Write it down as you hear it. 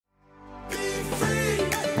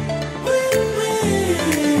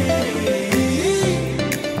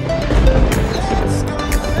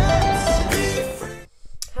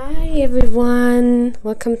everyone,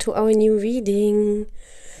 welcome to our new reading.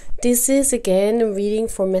 This is again a reading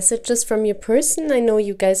for messages from your person. I know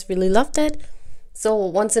you guys really love that. So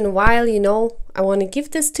once in a while, you know, I want to give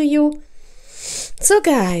this to you. So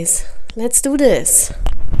guys, let's do this.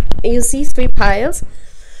 You see 3 piles.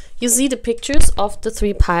 You see the pictures of the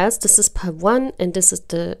 3 piles. This is pile 1 and this is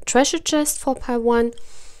the treasure chest for pile 1.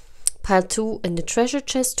 Pile 2 and the treasure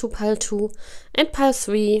chest to pile 2. And pile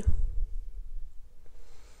 3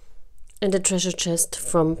 and the treasure chest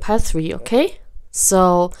from pile 3, okay?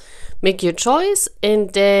 So make your choice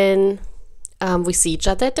and then we see each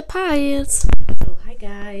other at the piles. So hi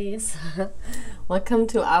guys, welcome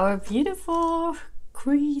to our beautiful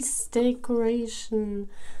crease decoration.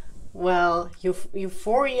 Well,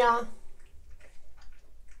 euphoria.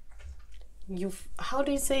 How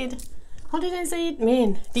do you say it? How did I say it?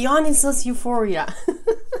 Man, the honest was euphoria.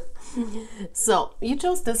 So you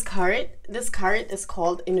chose this card. This card is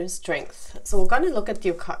called Inner Strength. So we're gonna look at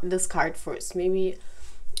this card first. Maybe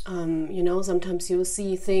you know, sometimes you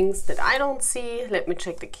see things that I don't see. Let me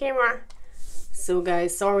check the camera. So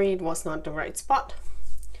guys, sorry, it was not the right spot.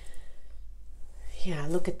 Yeah,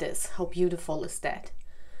 look at this. How beautiful is that?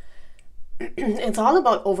 It's all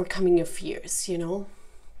about overcoming your fears, you know.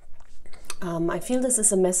 I feel this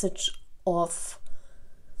is a message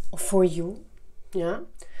for you, yeah,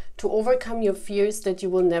 to overcome your fears that you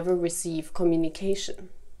will never receive communication.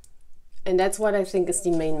 And that's what I think is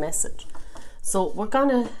the main message. So we're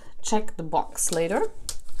gonna check the box later.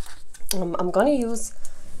 I'm gonna use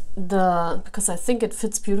because I think it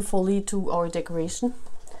fits beautifully to our decoration.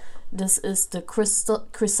 This is the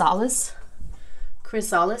Chrysalis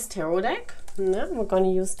Tarot deck. Yeah, we're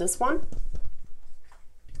gonna use this one.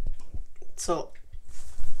 So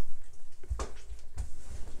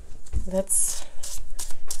let's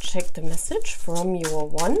check the message from your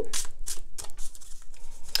one.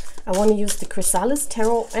 I want to use the Chrysalis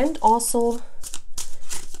Tarot and also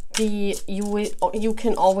the you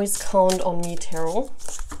can always count on me tarot.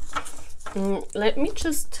 Let me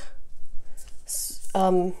just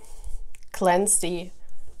cleanse the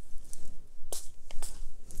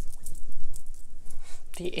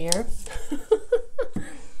air.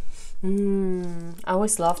 I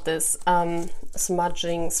always love this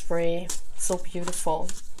smudging spray. So beautiful.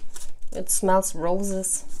 It smells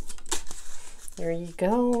roses. There you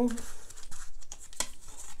go.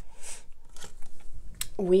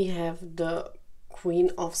 We have the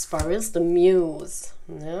Queen of Spirals, the Muse.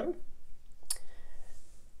 Yeah.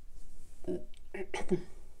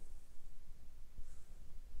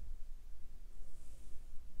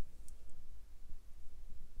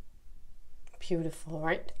 Beautiful,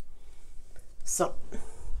 right? So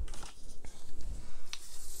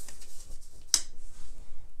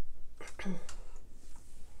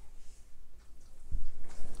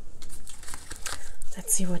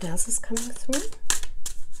let's see what else is coming through.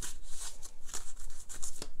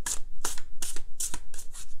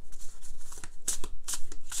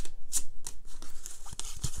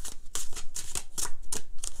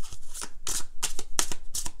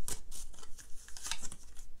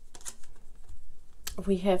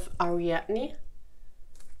 We have Ariadne.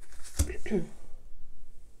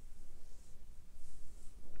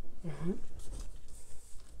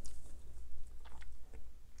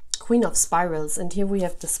 Queen of Spirals, and here we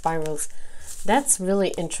have the spirals. That's really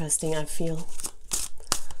interesting, I feel.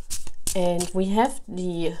 And we have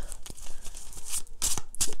the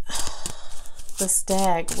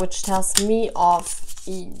stag, which tells me of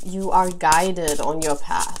you are guided on your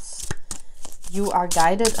path. You are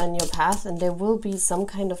guided on your path and there will be some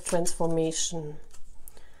kind of transformation.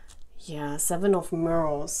 Yeah, 7 of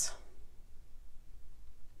Mirrors.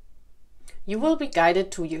 You will be guided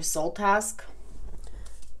to your soul task.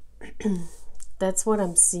 That's what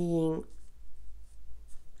I'm seeing.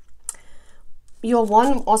 Your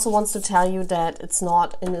one also wants to tell you that it's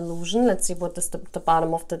not an illusion. Let's see what is the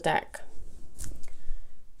bottom of the deck.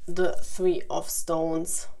 The 3 of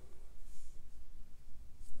Stones.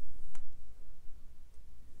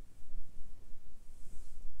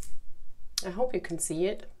 I hope you can see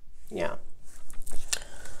it. Yeah.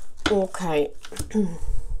 Okay.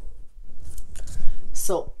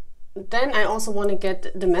 So then I also want to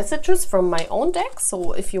get the messages from my own deck.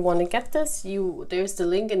 So if you want to get this, there's the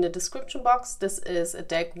link in the description box. This is a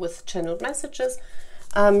deck with channeled messages.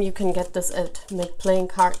 You can get this at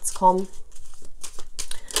makeplayingcards.com.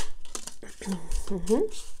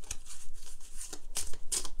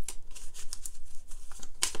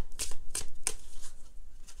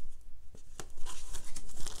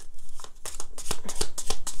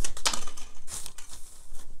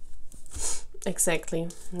 Exactly.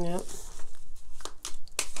 Yeah.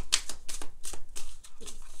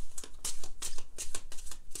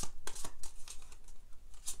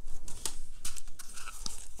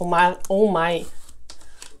 Oh my, oh my.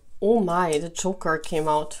 Oh my, the Joker came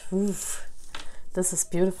out. Oof. This is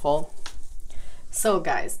beautiful. So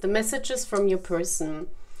guys, the messages from your person.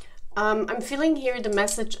 I'm feeling here the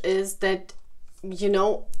message is that, you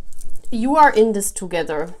know, you are in this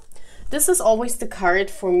together. This is always the card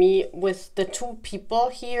for me with the two people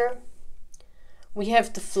here. We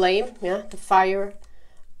have the flame, yeah, the fire,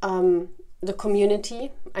 the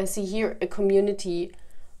community. I see here a community.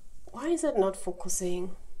 Why is it not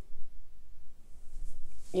focusing?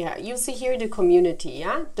 Yeah, you see here the community,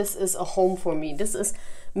 yeah? This is a home for me. This is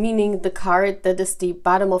meaning the card that is the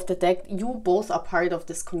bottom of the deck. You both are part of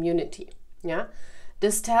this community, yeah?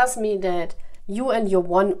 This tells me that you and your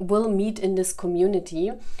one will meet in this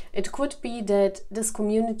community. It could be that this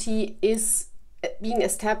community is being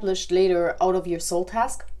established later out of your soul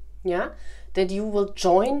task, yeah? That you will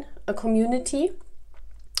join a community.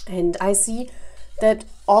 And I see that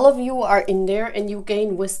all of you are in there and you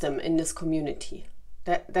gain wisdom in this community.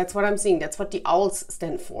 That's what I'm seeing. That's what the owls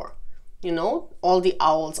stand for. You know, all the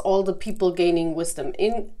owls, all the people gaining wisdom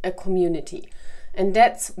in a community. And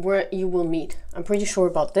that's where you will meet. I'm pretty sure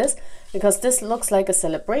about this because this looks like a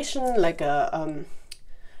celebration, like a,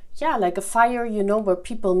 yeah, like a fire, you know, where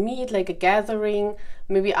people meet, like a gathering,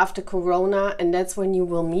 maybe after Corona, and that's when you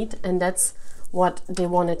will meet. And that's what they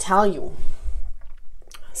want to tell you.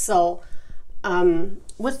 So,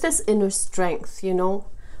 with this inner strength, you know,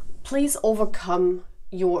 please overcome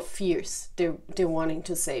your fears, they're wanting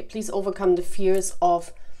to say. Please overcome the fears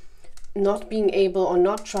of not being able or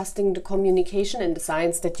not trusting the communication and the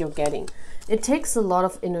signs that you're getting. It takes a lot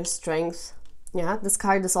of inner strength. Yeah, this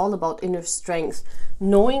card is all about inner strength,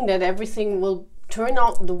 knowing that everything will turn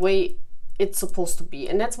out the way it's supposed to be.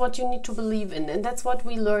 And that's what you need to believe in. And that's what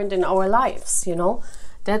we learned in our lives, you know.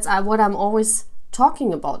 That's what I'm always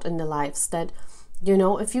talking about in the lives, that, you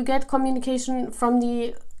know, if you get communication from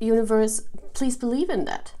the universe, please believe in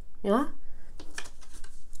that. Yeah.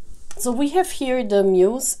 So we have here the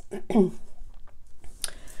Muse.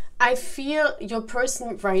 I feel your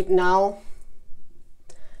person right now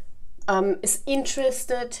is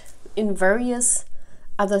interested in various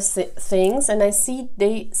other things, and I see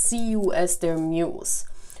they see you as their muse.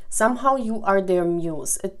 Somehow you are their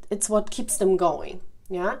muse. It's what keeps them going.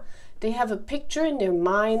 Yeah. They have a picture in their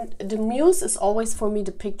mind. The muse is always for me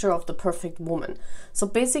the picture of the perfect woman. So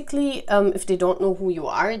basically, if they don't know who you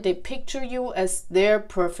are, they picture you as their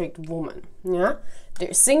perfect woman. Yeah,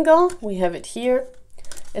 they're single. We have it here.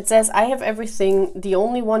 It says, "I have everything. The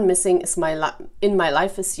only one missing is in my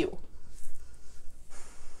life is you."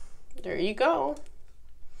 There you go.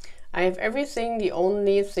 I have everything. The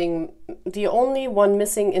only one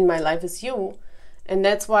missing in my life is you. And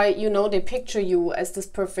that's why, you know, they picture you as this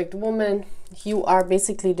perfect woman. You are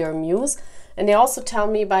basically their muse. And they also tell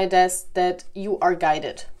me by this that you are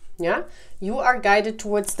guided. Yeah, you are guided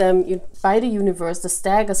towards them by the universe. The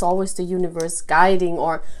stag is always the universe guiding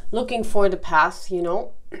or looking for the path, you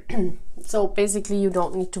know. So basically you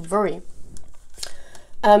don't need to worry.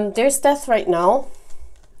 There's death right now.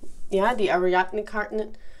 Yeah, the Ariadne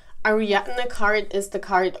card. Ariadne card is the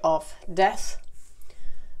card of death.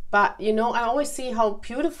 But, you know, I always see how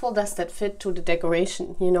beautiful does that fit to the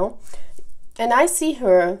decoration, you know. And I see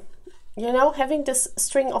her, you know, having this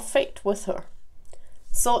string of fate with her.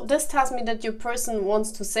 So this tells me that your person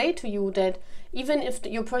wants to say to you that even if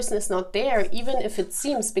your person is not there, even if it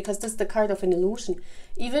seems, because this is the card of an illusion,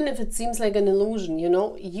 even if it seems like an illusion, you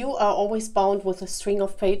know, you are always bound with a string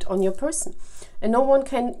of fate on your person. And no one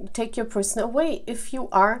can take your person away if you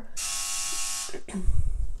are...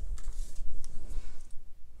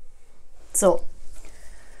 So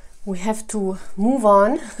we have to move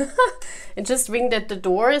on. It just ringed at the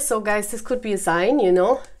door. So guys, this could be a sign, you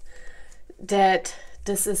know, that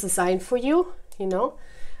this is a sign for you, you know.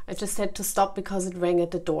 I just had to stop because it rang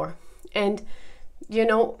at the door. And, you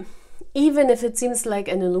know, even if it seems like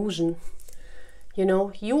an illusion, you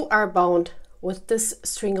know, you are bound with this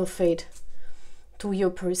string of fate to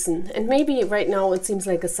your person. And maybe right now it seems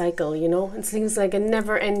like a cycle, you know. It seems like a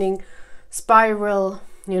never-ending spiral.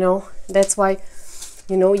 You know, that's why,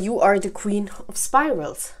 you know, you are the queen of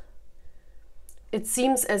spirals. It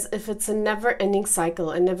seems as if it's a never-ending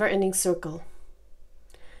cycle, a never-ending circle.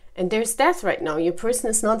 And there's death right now. Your person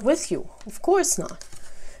is not with you. Of course not.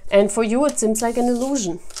 And for you, it seems like an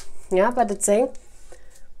illusion. Yeah, but it's saying,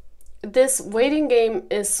 this waiting game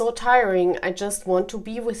is so tiring. I just want to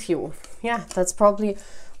be with you. Yeah, that's probably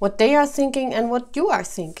what they are thinking and what you are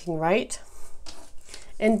thinking, right?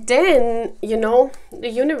 And then, you know, the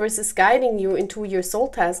universe is guiding you into your soul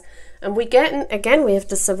task. And we get, again, we have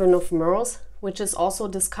the Seven of Mirrors, which is also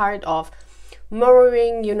this card of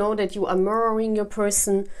mirroring, you know, that you are mirroring your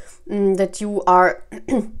person, that you are,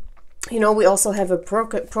 you know, we also have a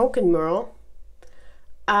broken mirror,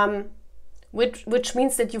 which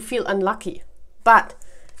means that you feel unlucky. But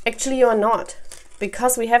actually you're not,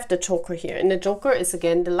 because we have the Joker here, and the Joker is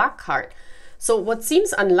again the luck card. So what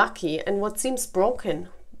seems unlucky and what seems broken,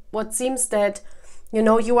 what seems that, you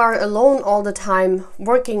know, you are alone all the time,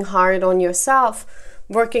 working hard on yourself,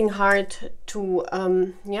 working hard to,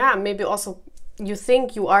 yeah, maybe also you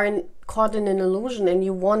think you are caught in an illusion and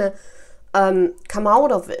you want to come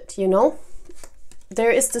out of it, you know.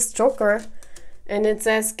 There is this Joker and it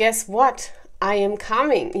says, guess what? I am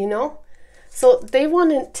coming, you know. So they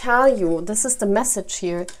want to tell you, this is the message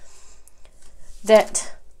here,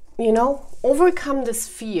 that, you know, overcome this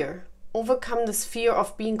fear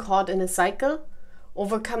of being caught in a cycle,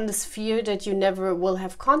 overcome this fear that you never will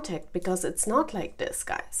have contact, because it's not like this,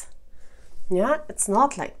 guys. Yeah, it's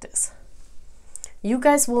not like this. You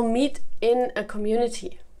guys will meet in a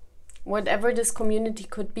community, whatever this community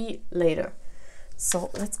could be later.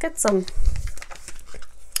 So let's get some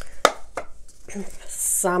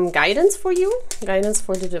guidance for you, guidance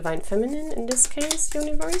for the Divine Feminine in this case,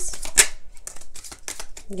 universe.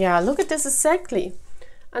 Yeah, look at this exactly.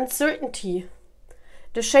 Uncertainty.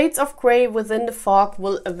 The shades of gray within the fog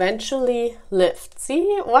will eventually lift.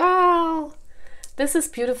 See? Wow! This is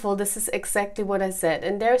beautiful. This is exactly what I said.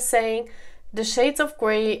 And they're saying the shades of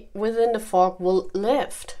gray within the fog will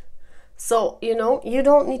lift. So, you know, you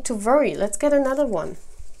don't need to worry. Let's get another one.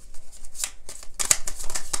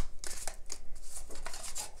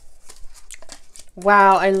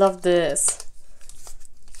 Wow, I love this.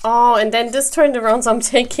 Oh, and then this turned around, so I'm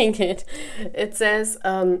taking it. It says,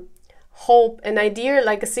 hope, an idea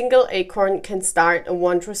like a single acorn can start a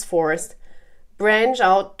wondrous forest, branch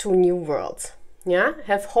out to new worlds. Yeah,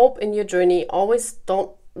 have hope in your journey. Always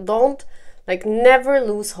don't like, never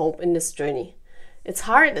lose hope in this journey. It's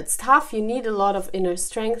hard, it's tough, you need a lot of inner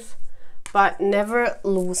strength, but never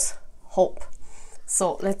lose hope.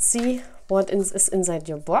 So let's see what is inside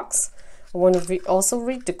your box. I want to also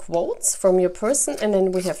read the quotes from your person, and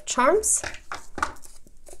then we have charms.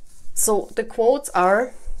 So the quotes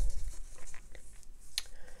are,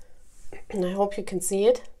 and I hope you can see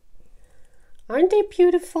it. Aren't they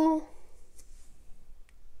beautiful?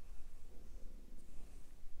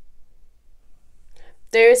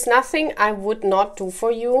 There is nothing I would not do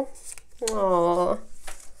for you. Aww.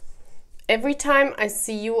 Every time I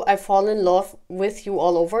see you, I fall in love with you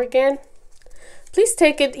all over again. Please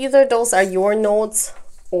take it, either those are your notes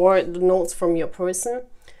or the notes from your person.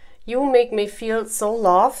 You make me feel so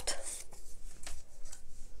loved.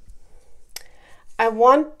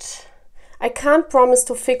 I can't promise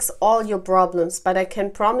to fix all your problems, but I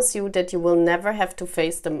can promise you that you will never have to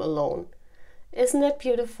face them alone. Isn't that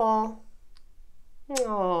beautiful?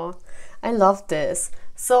 Oh, I love this.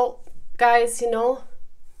 So, guys, you know,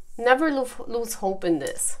 never lose hope in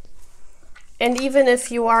this. And even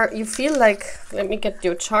if you feel like, let me get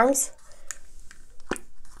your charms.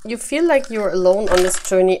 You feel like you're alone on this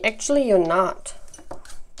journey. Actually, you're not.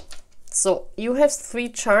 So you have 3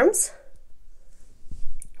 charms.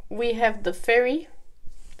 We have the fairy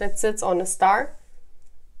that sits on a star.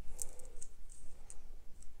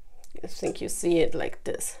 I think you see it like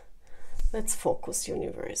this. Let's focus,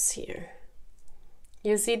 universe, here.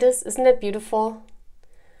 You see this? Isn't that beautiful?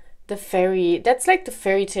 The fairy, that's like the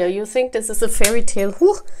fairy tale. You think this is a fairy tale,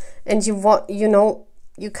 whew, and you want, you know,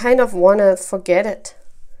 you kind of want to forget it.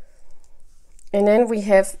 And then we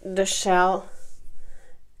have the shell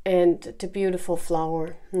and the beautiful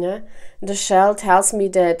flower. Yeah? The shell tells me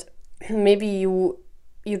that maybe you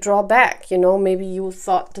draw back, you know, maybe you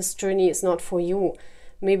thought this journey is not for you.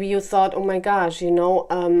 Maybe you thought, oh my gosh, you know,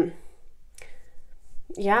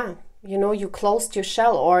 yeah, you know, you closed your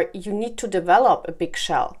shell, or you need to develop a big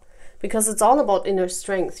shell. Because it's all about inner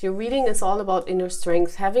strength. Your reading is all about inner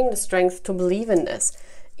strength, having the strength to believe in this,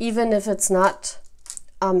 even if it's not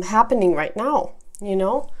happening right now, you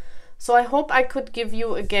know. So I hope I could give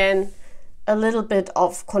you again a little bit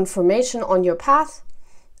of confirmation on your path,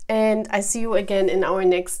 and I see you again in our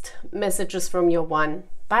next messages from your one.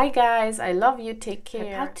 Bye guys, I love you, take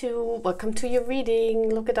care. Welcome to your reading.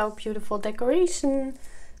 Look at our beautiful decoration.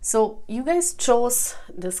 So you guys chose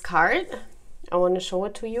this card. I want to show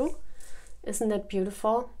it to you. Isn't that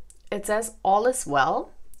beautiful? It says all is well.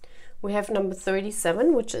 We have number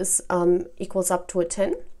 37, which is equals up to a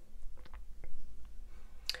 10.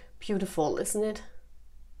 Beautiful, isn't it?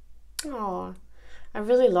 Oh, I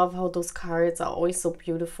really love how those cards are always so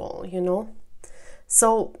beautiful, you know.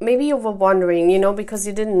 So maybe you were wondering, you know, because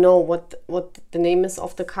you didn't know what the name is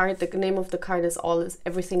of the card. The name of the card is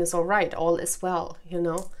everything is all right, all is well, you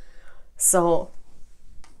know. So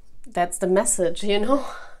that's the message, you know.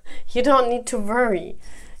 You don't need to worry.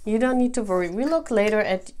 You don't need to worry. We look later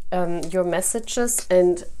at your messages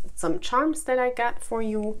and some charms that I got for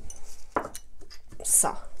you.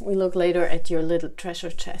 So we look later at your little treasure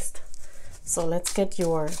chest. So let's get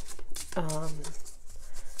your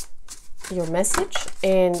message.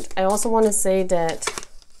 And I also want to say that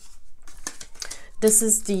this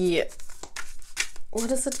is the, what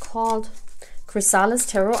is it called? Chrysalis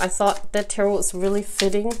Tarot. I thought that tarot is really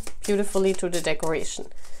fitting beautifully to the decoration.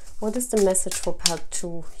 What is the message for part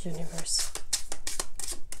 2, universe?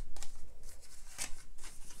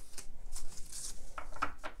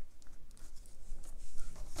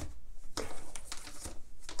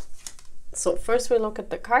 So first we look at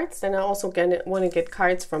the cards, then I also want to get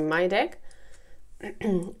cards from my deck.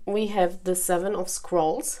 We have the 7 of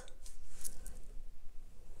Scrolls.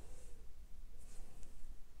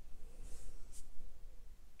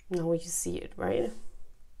 Now you see it, right?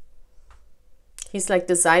 He's like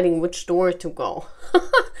deciding which door to go.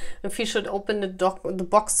 If he should open the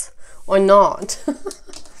box or not.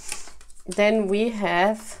 Then we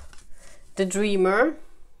have the Dreamer.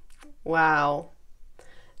 Wow.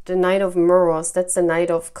 The Knight of Mirrors. That's the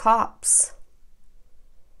Knight of Cups.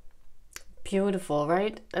 Beautiful,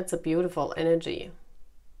 right? That's a beautiful energy.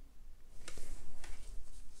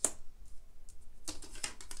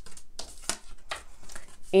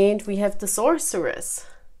 And we have the Sorceress.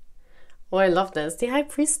 Oh, I love this. The High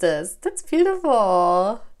Priestess. That's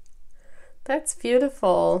beautiful. That's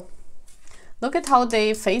beautiful. Look at how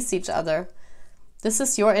they face each other. This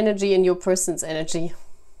is your energy and your person's energy.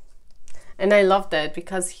 And I love that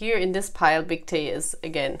because here in this pile, Big Tay is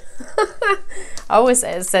again. I always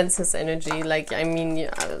sense his energy. Like, I mean,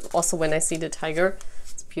 also when I see the tiger,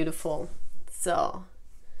 it's beautiful. So,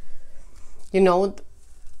 you know,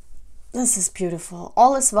 this is beautiful.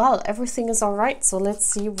 All is well. Everything is all right. So let's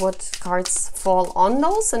see what cards fall on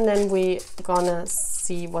those. And then we're gonna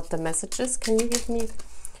see what the message is. Can you give me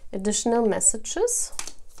additional messages?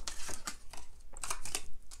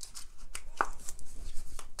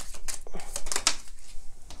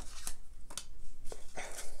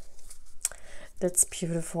 That's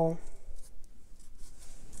beautiful.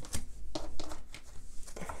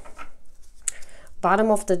 Bottom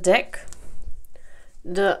of the deck,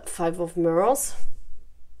 the 5 of Mirrors.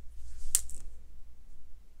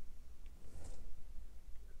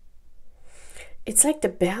 It's like the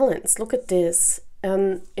balance. Look at this.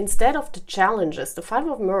 Instead of the challenges, the 5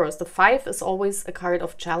 of Mirrors, the 5 is always a card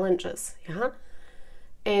of challenges. Yeah.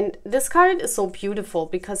 And this card is so beautiful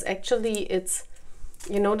because actually it's,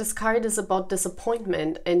 you know, this card is about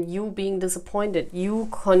disappointment and you being disappointed. You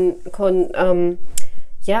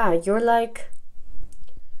yeah, you're like,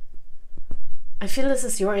 I feel this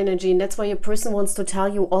is your energy, and that's why your person wants to tell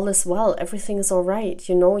you all is well, everything is all right,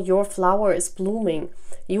 you know, your flower is blooming.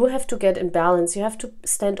 You have to get in balance. You have to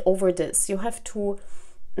stand over this. You have to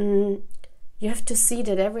see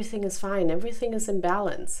that everything is fine, everything is in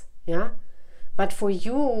balance. Yeah. But for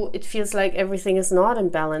you, it feels like everything is not in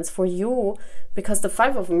balance for you, because the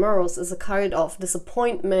 5 of Mirrors is a card of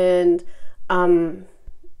disappointment.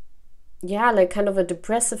 Yeah, like kind of a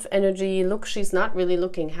depressive energy. Look, she's not really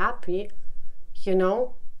looking happy, you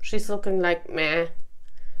know. She's looking like meh,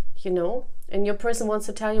 you know. And your person wants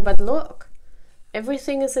to tell you, but look,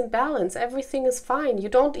 everything is in balance. Everything is fine. You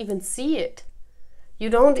don't even see it. You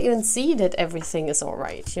don't even see that everything is all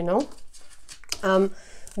right, you know.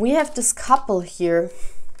 We have this couple here,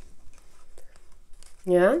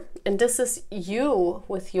 yeah, and this is you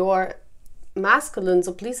with your masculine,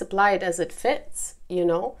 so please apply it as it fits, you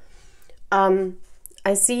know.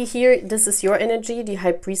 I see here, this is your energy, the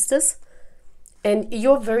High Priestess, and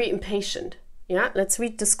you're very impatient, yeah. Let's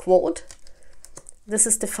read this quote. This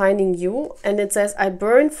is defining you, and it says, I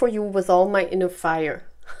burn for you with all my inner fire.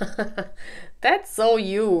 That's so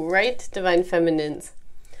you, right, Divine Feminines?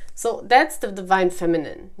 So that's the Divine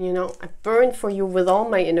Feminine, you know. I burn for you with all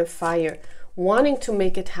my inner fire, wanting to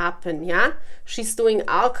make it happen, yeah. She's doing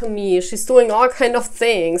alchemy, she's doing all kind of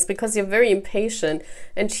things because you're very impatient.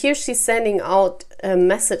 And here she's sending out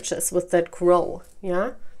messages with that crow,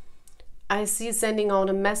 yeah. I see sending out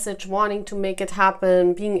a message, wanting to make it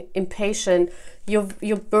happen, being impatient. You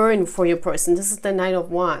burn for your person. This is the Knight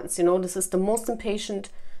of Wands, you know. This is the most impatient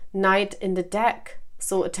knight in the deck.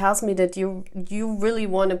 So it tells me that you really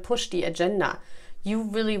want to push the agenda. You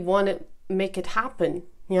really want to make it happen,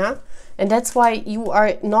 yeah? And that's why you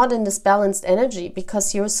are not in this balanced energy,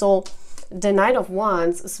 because you're so the Knight of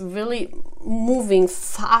Wands is really moving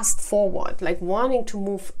fast forward, like wanting to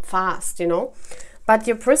move fast, you know. But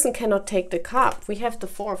your person cannot take the cup. We have the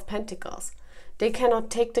Four of Pentacles. They cannot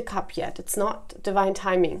take the cup yet. It's not divine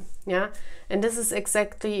timing, yeah. And this is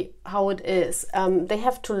exactly how it is. They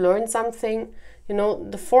have to learn something, you know.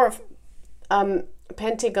 The Four of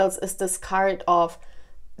Pentacles is this card of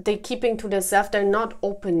they keeping to themselves. They're not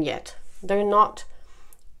open yet. They're not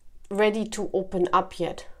ready to open up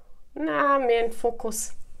yet. Nah, man,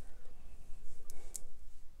 focus.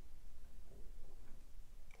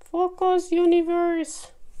 Focus,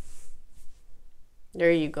 universe.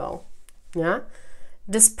 There you go. Yeah.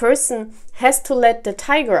 This person has to let the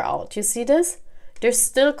tiger out. You see this? They're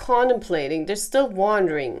still contemplating. They're still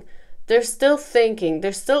wondering. They're still thinking.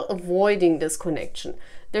 They're still avoiding this connection.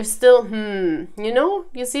 They're still, you know,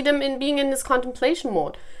 you see them in being in this contemplation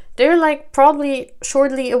mode. They're like probably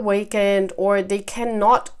shortly awakened, or they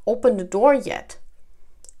cannot open the door yet.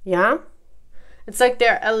 Yeah. It's like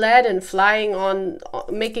they're Aladdin flying on,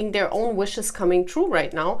 making their own wishes coming true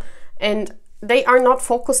right now. And they are not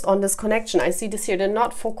focused on this connection. I see this here. They're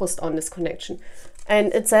not focused on this connection.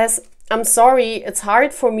 And it says, I'm sorry, it's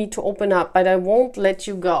hard for me to open up, but I won't let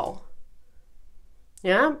you go.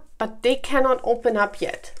 Yeah, but they cannot open up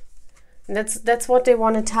yet. And that's what they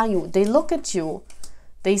want to tell you. They look at you.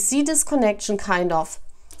 They see this connection kind of.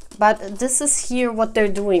 But this is here what they're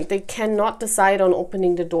doing. They cannot decide on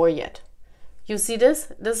opening the door yet. You see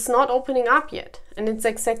this? This is not opening up yet. And it's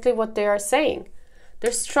exactly what they are saying.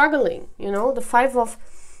 They're struggling, you know. The Five of...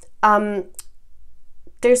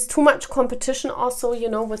 there's too much competition also, you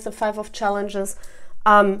know, with the Five of Challenges.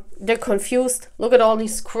 They're confused. Look at all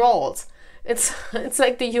these scrolls. It's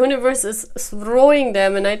like the universe is throwing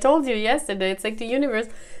them. And I told you yesterday, it's like the universe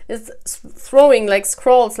is throwing like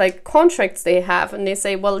scrolls, like contracts they have. And they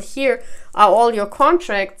say, well, here are all your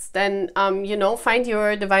contracts. Then, you know, find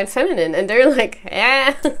your divine feminine. And they're like,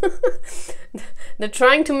 eh. They're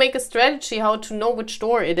trying to make a strategy how to know which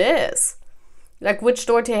door it is. Like which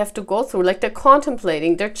door they have to go through. Like they're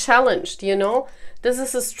contemplating, they're challenged, you know. This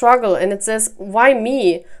is a struggle. And it says, why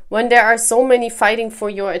me? When there are so many fighting for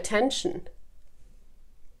your attention.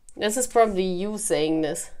 This is probably you saying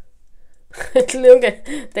this. Look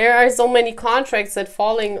at, there are so many contracts that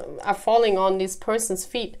are falling on this person's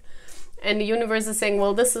feet. And the universe is saying,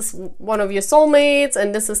 well, this is one of your soulmates,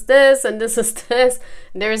 and this is this, and this is this.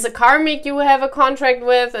 There is a karmic you have a contract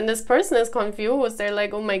with, and this person is confused. They're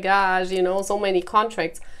like, oh my gosh, you know, so many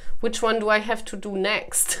contracts. Which one do I have to do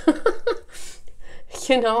next?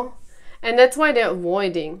 You know? And that's why they're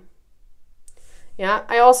avoiding. Yeah,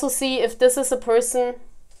 I also see if this is a person...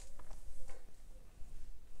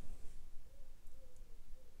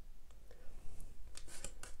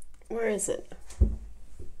 Where is it?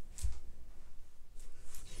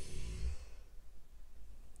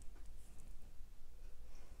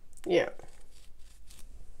 Yeah.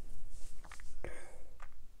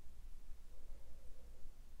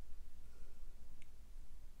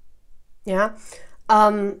 Yeah.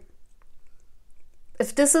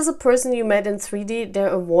 If this is a person you met in 3D, they're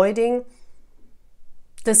avoiding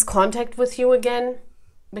this contact with you again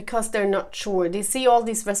because they're not sure. They see all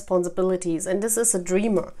these responsibilities, and this is a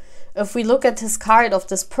dreamer. If we look at this card of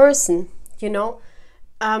this person, you know,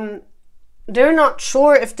 they're not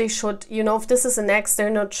sure if they should, you know, if this is an ex, they're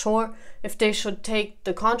not sure if they should take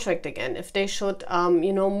the contract again, if they should,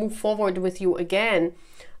 you know, move forward with you again,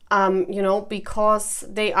 you know, because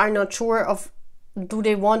they are not sure of, do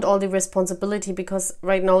they want all the responsibility, because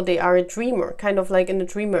right now they are a dreamer, kind of like in the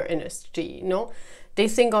dreamer energy, you know. They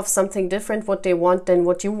think of something different, what they want, than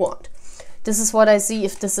what you want. This is what I see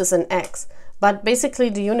if this is an ex. But basically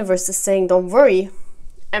the universe is saying, don't worry,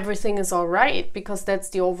 everything is all right, because that's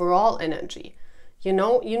the overall energy. You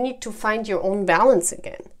know, you need to find your own balance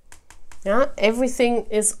again. Yeah, everything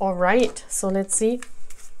is all right. So let's see.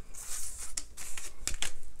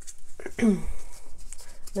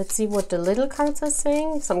 Let's see what the little cards are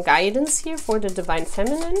saying. Some guidance here for the divine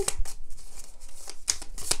feminine.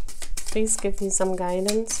 Please give me some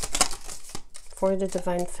guidance for the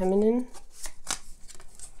divine feminine.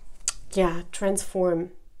 Yeah,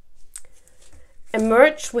 transform.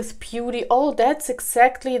 Emerge with beauty. Oh, that's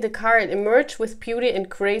exactly the card. Emerge with beauty and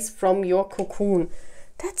grace from your cocoon.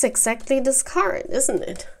 That's exactly this card, isn't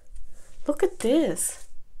it? Look at this.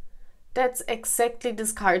 That's exactly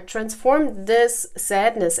this card. Transform this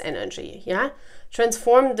sadness energy, yeah?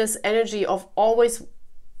 Transform this energy of always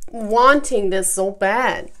wanting this so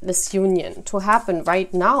bad, this union to happen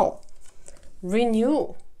right now.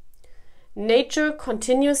 Renew. Nature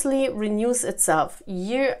continuously renews itself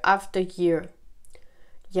year after year.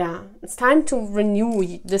 yeah, it's time to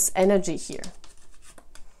renew this energy here.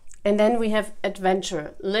 And then we have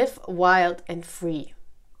adventure, live wild and free.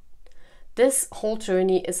 This whole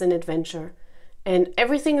journey is an adventure and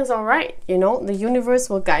everything is all right. You know, the universe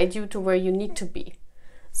will guide you to where you need to be.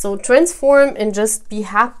 So transform and just be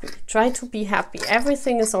happy. Try to be happy.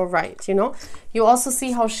 Everything is all right. You know, you also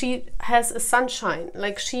see how she has a sunshine,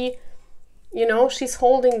 like she, you know, she's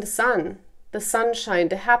holding the sun, the sunshine,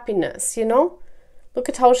 the happiness, you know. Look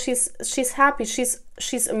at how she's happy.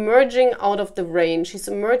 She's emerging out of the rain. She's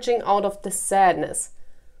emerging out of the sadness.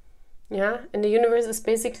 Yeah, and the universe is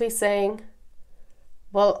basically saying,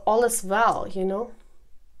 well, all is well, you know.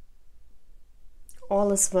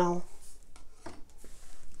 All is well.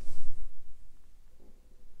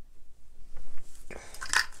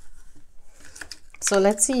 So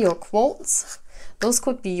let's see your quotes. Those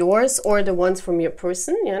could be yours or the ones from your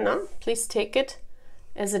person. Yeah, no? Please take it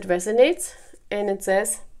as it resonates. And it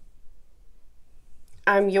says,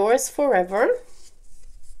 I'm yours forever.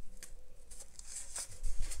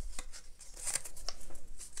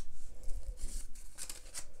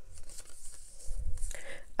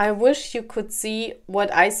 I wish you could see what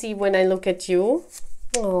I see when I look at you.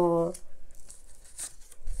 Oh.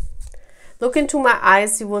 Look into my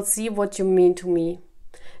eyes, you will see what you mean to me.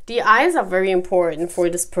 The eyes are very important for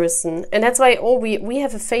this person. And that's why, oh, we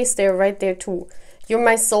have a face there, right there too. You're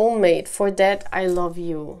my soulmate. For that, I love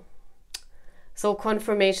you. So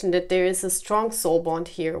confirmation that there is a strong soul bond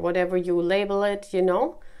here. Whatever you label it, you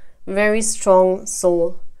know. Very strong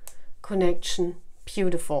soul connection.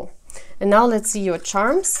 Beautiful. And now let's see your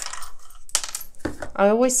charms. I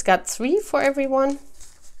always got 3 for everyone.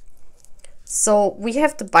 So we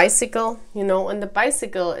have the bicycle, you know. And the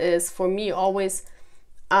bicycle is, for me, always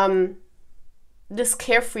this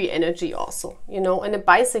carefree energy also, you know. And a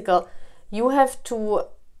bicycle, you have to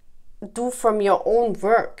do from your own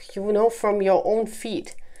work, you know, from your own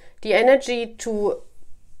feet. The energy to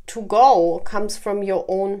go comes from your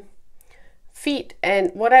own feet.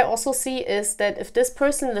 And what I also see is that if this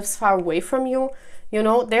person lives far away from you, you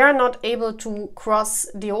know, they are not able to cross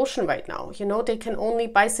the ocean right now. You know, they can only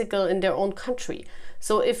bicycle in their own country.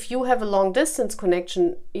 So if you have a long distance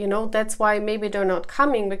connection, you know, that's why maybe they're not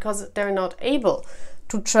coming, because they're not able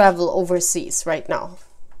to travel overseas right now.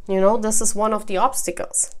 You know, this is one of the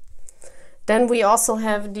obstacles. Then we also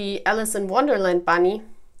have the Alice in Wonderland bunny.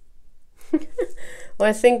 Well,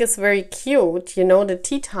 I think it's very cute, you know, the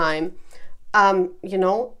tea time. You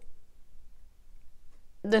know,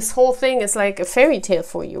 this whole thing is like a fairy tale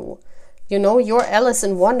for you. You know, you're Alice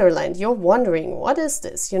in Wonderland. You're wondering, what is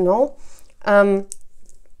this, you know?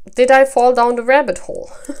 Did I fall down the rabbit hole?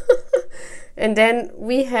 And then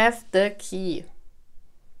we have the key.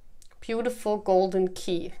 Beautiful golden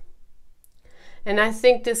key. And I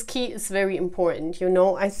think this key is very important, you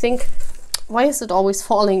know. I think, why is it always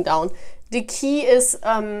falling down? The key is,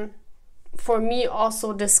 for me,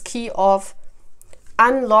 also this key of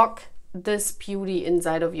unlock this beauty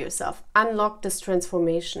inside of yourself. Unlock this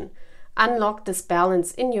transformation. Unlock this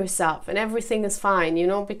balance in yourself. And everything is fine, you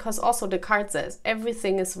know, because also the card says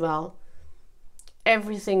everything is well.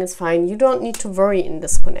 Everything is fine. You don't need to worry in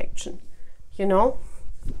this connection, you know.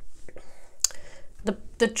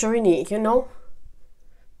 The journey, you know.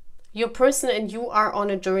 Your person and you are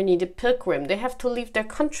on a journey, the pilgrim. They have to leave their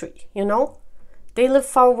country, you know. They live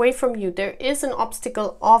far away from you. There is an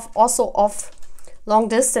obstacle also of long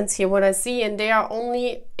distance here, what I see. And they are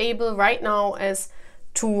only able right now as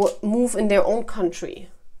to move in their own country.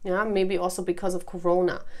 Yeah, maybe also because of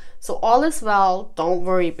Corona. So all is well. Don't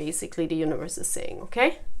worry, basically, the universe is saying,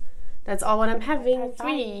 okay? That's all what I'm having.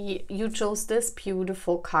 3. You chose this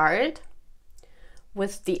beautiful card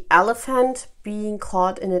with the elephant being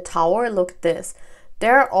caught in a tower. Look at this.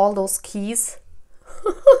 There are all those keys.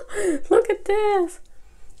 Look at this.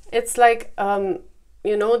 It's like,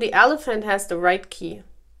 you know, the elephant has the right key.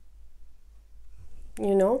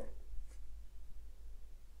 You know?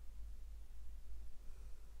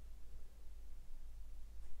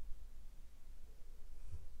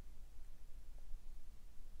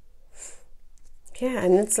 Yeah,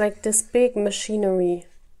 and it's like this big machinery.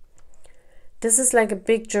 This is like a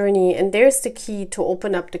big journey, and there's the key to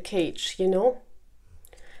open up the cage, you know?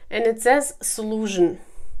 And it says solution.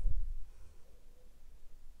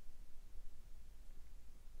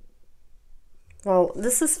 Wow,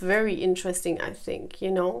 this is very interesting, I think,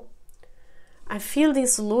 you know? I feel the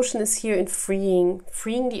solution is here in freeing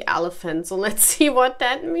the elephant. So let's see what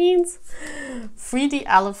that means. Free the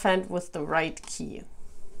elephant with the right key.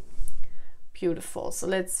 Beautiful. So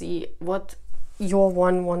let's see what your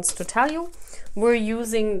one wants to tell you. We're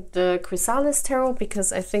using the Chrysalis Tarot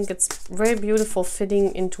because I think it's very beautiful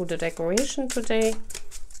fitting into the decoration today.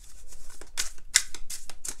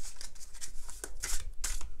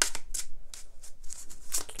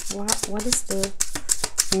 What is the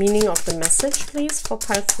meaning of the message, please, for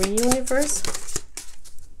pile 3 universe?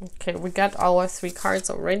 Okay, we got our 3 cards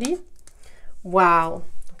already. Wow,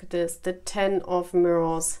 look at this, the 10 of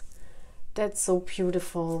mirrors. That's so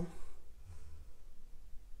beautiful.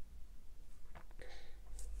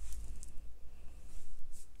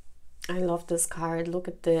 I love this card. Look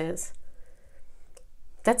at this.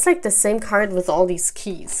 That's like the same card with all these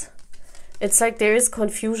keys. It's like there is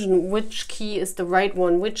confusion. Which key is the right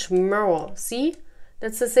one? Which mirror? See?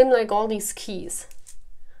 That's the same like all these keys.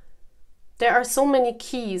 There are so many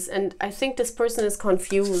keys and I think this person is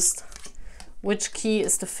confused. Which key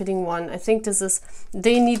is the fitting one? I think this is,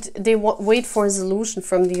 they wait for a solution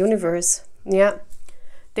from the universe. Yeah.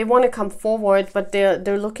 They want to come forward, but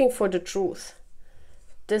they're looking for the truth.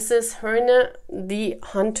 This is Herne the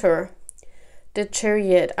Hunter, the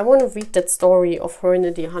Chariot. I want to read that story of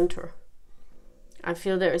Herne the Hunter. I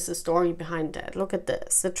feel there is a story behind that. Look at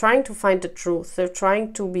this. They're trying to find the truth. They're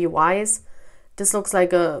trying to be wise. This looks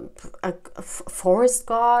like a forest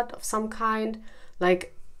god of some kind.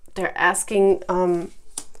 Like they're asking,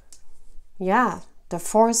 yeah, the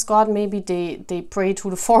forest god. Maybe they pray to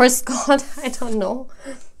the forest god. I don't know.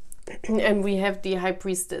 And we have the High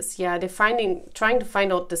Priestess. Yeah, they're trying to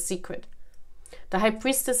find out the secret. The High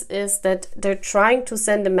Priestess is that they're trying to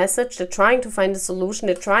send a message. They're trying to find a solution.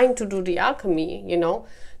 They're trying to do the alchemy, you know.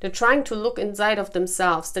 They're trying to look inside of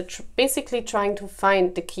themselves. They're basically trying to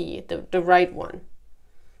find the key, the right one.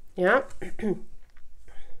 Yeah.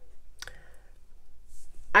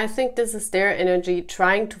 I think this is their energy,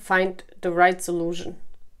 trying to find the right solution.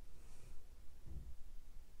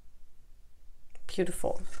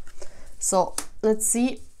 Beautiful. So let's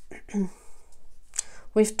see.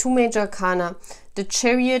 We have 2 major arcana, the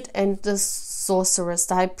Chariot and the Sorceress,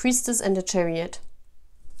 the High Priestess and the Chariot.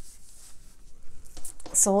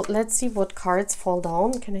 So let's see what cards fall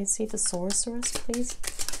down. Can I see the Sorceress, please?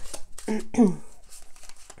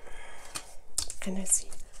 Can I see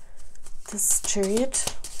this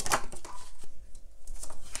Chariot?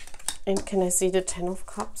 And can I see the 10 of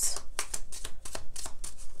Cups?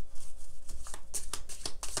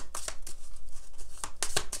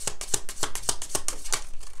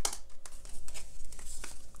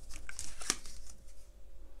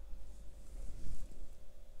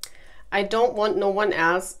 I don't want no one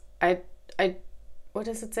else. What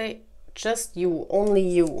does it say? Just you, only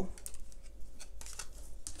you.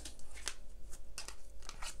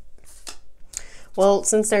 Well,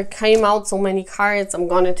 since there came out so many cards, I'm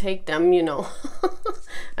gonna take them, you know.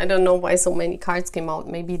 I don't know why so many cards came out.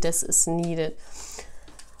 Maybe this is needed.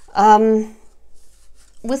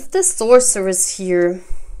 With the Sorceress here,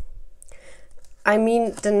 I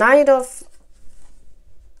mean, this Knight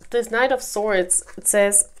of Swords, it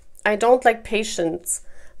says, I don't like patience.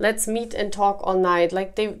 Let's meet and talk all night.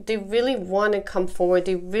 Like they really want to come forward.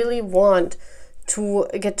 They really want to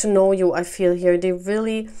get to know you, I feel here. They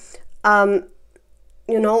really,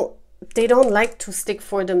 you know, they don't like to stick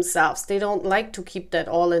for themselves. They don't like to keep that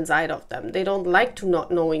all inside of them. They don't like to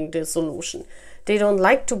not knowing the solution. They don't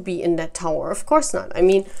like to be in that tower. Of course not. I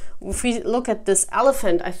mean, if we look at this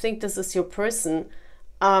elephant, I think this is your person.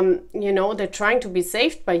 You know, they're trying to be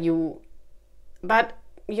saved by you. But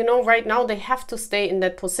you know, right now they have to stay in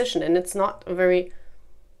that position, and it's not a very,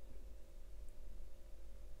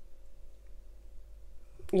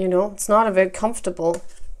 you know, it's not a very comfortable.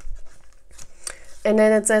 And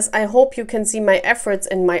then it says, I hope you can see my efforts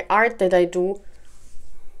and my art that I do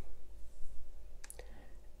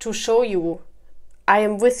to show you I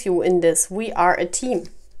am with you in this. We are a team.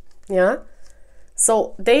 Yeah.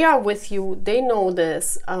 So they are with you. They know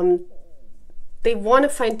this. They want to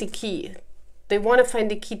find the key. They want to find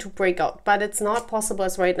the key to break out, but it's not possible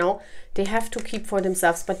as right now. They have to keep for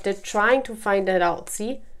themselves, but they're trying to find that out,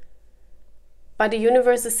 see? But the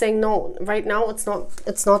universe is saying, no, right now it's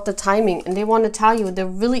not the timing. And they want to tell you, they're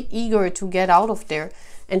really eager to get out of there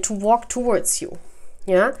and to walk towards you.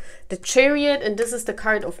 Yeah, the Chariot, and this is the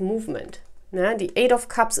card of movement. Yeah, the 8 of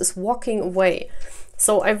Cups is walking away.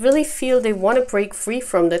 So I really feel they want to break free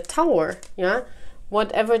from the tower. Yeah,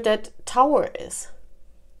 whatever that tower is.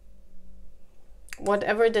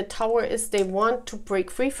 Whatever the tower is, they want to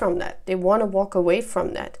break free from that. They want to walk away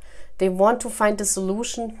from that. They want to find a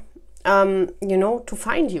solution, you know, to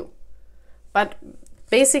find you. But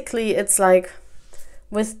basically, it's like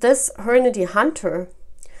with this Herne the Hunter,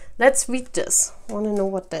 let's read this. I want to know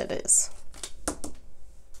what that is.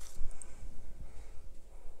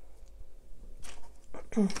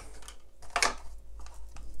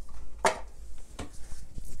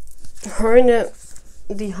 Herne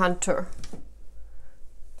the Hunter.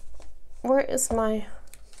 Where is my...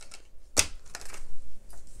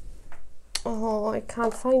 Oh, I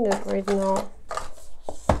can't find it right now.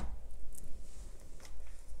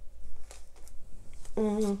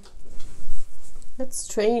 That's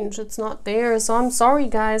strange, it's not there. So I'm sorry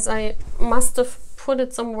guys, I must have put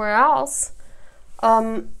it somewhere else.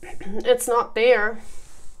 It's not there.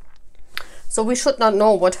 So we should not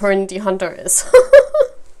know what Herne the Hunter is.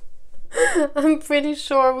 I'm pretty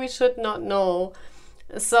sure we should not know.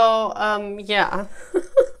 So yeah.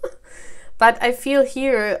 But I feel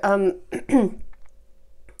here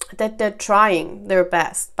that they're trying their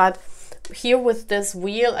best. But here with this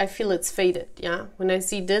wheel, I feel it's faded. Yeah, when I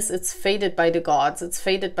see this, it's faded by the gods. It's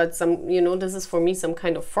faded by some, you know, this is for me some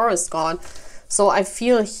kind of forest god. So I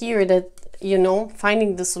feel here that, you know,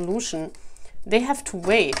 finding the solution, they have to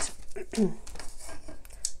wait.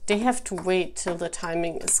 They have to wait till the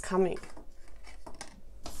timing is coming.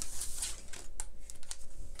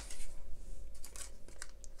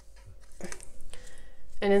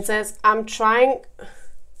 And it says, I'm trying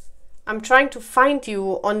to find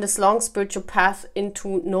you on this long spiritual path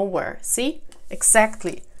into nowhere. See?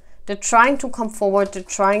 Exactly. They're trying to come forward. They're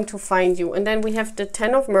trying to find you. And then we have the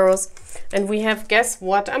 10 of Mirrors. And we have, guess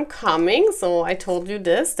what? I'm coming. So I told you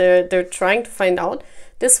this. They're trying to find out.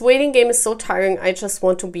 This waiting game is so tiring. I just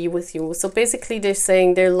want to be with you. So basically they're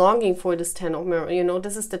saying they're longing for this 10 of Mirrors. You know,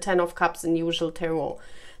 this is the 10 of Cups in usual tarot.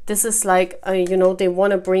 This is like, you know, they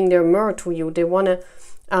want to bring their mirror to you. They want to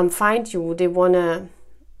find you. They want to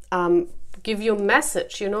give you a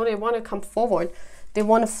message. You know, they want to come forward. They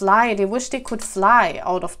want to fly. They wish they could fly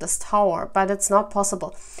out of this tower, but it's not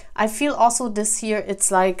possible. I feel also this here,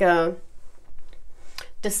 it's like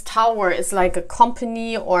this tower is like a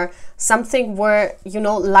company or something where, you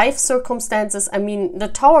know, life circumstances. I mean, the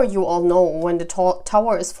tower, you all know when the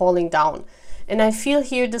tower is falling down. And I feel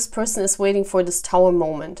here this person is waiting for this tower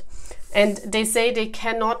moment. And they say they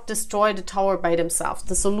cannot destroy the tower by themselves.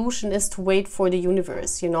 The solution is to wait for the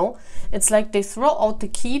universe, you know. It's like they throw out the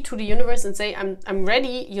key to the universe and say, I'm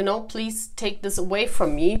ready, you know, please take this away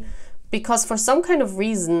from me. Because for some kind of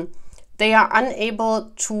reason, they are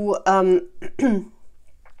unable to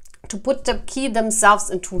to put the key themselves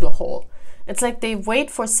into the hole. It's like they wait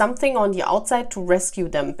for something on the outside to rescue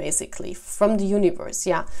them, basically, from the universe.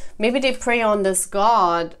 Yeah, maybe they pray on this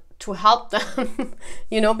God to help them,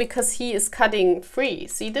 you know, because he is cutting free.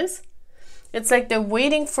 See this? It's like they're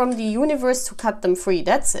waiting from the universe to cut them free.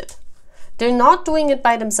 That's it. They're not doing it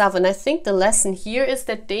by themselves. And I think the lesson here is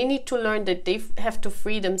that they need to learn that they have to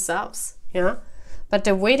free themselves. Yeah. But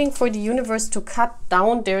they're waiting for the universe to cut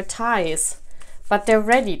down their ties. But they're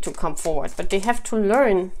ready to come forward. But they have to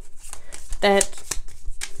learn that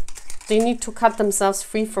they need to cut themselves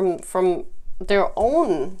free from their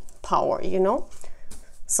own power, you know.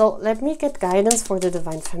 So let me get guidance for the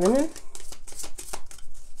Divine Feminine.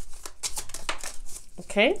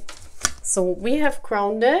 Okay, so we have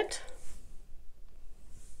grounded.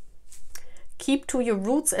 Keep to your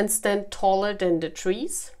roots and stand taller than the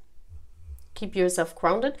trees. Keep yourself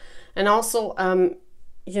grounded. And also,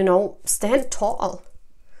 you know, stand tall.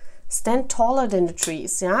 Stand taller than the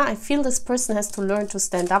trees. Yeah, I feel this person has to learn to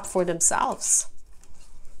stand up for themselves.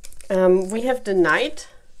 We have the Knight.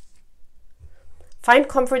 Find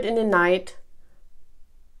comfort in the night.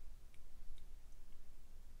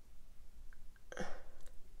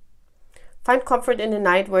 Find comfort in the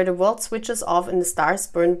night where the world switches off and the stars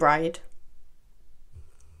burn bright.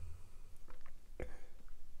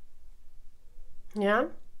 Yeah.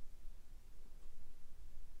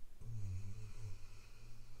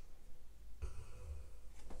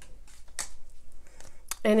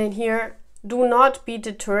 And in here, do not be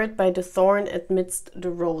deterred by the thorn amidst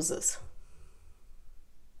the roses.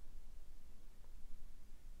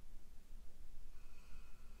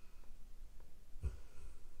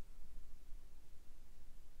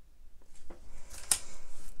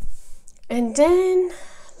 And then,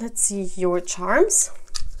 let's see your charms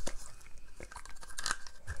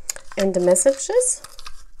and the messages.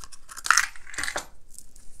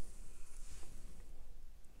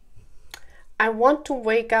 I want to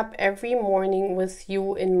wake up every morning with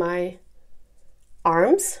you in my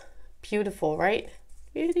arms. Beautiful, right?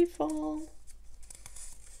 Beautiful.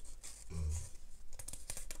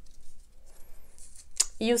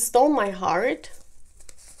 You stole my heart.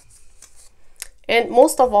 And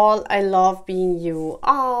most of all, I love being you.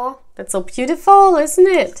 Ah, that's so beautiful, isn't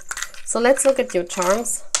it? So let's look at your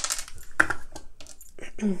charms.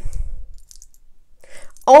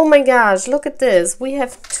 Oh my gosh, look at this. We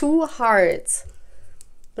have 2 hearts.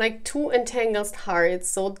 like 2 entangled hearts.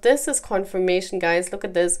 So this is confirmation, guys. Look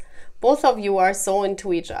at this. Both of you are so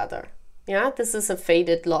into each other. Yeah, this is a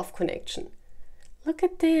fated love connection. Look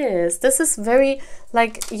at this. This is very,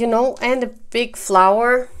 like, you know, and a big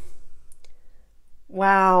flower.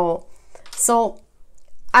 Wow. So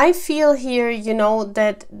I feel here, you know,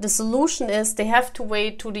 that the solution is they have to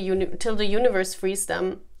wait till the universe frees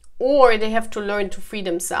them, or they have to learn to free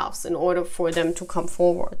themselves in order for them to come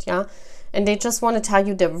forward. Yeah. And they just want to tell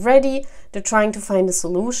you they're ready. They're trying to find a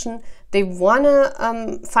solution. They want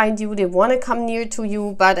to find you. They want to come near to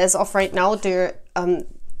you. But as of right now, they're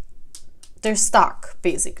stuck,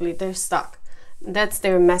 basically. They're stuck. That's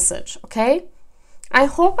their message, okay? I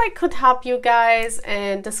hope I could help you guys.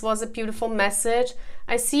 And this was a beautiful message.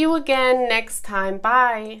 I see you again next time.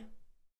 Bye.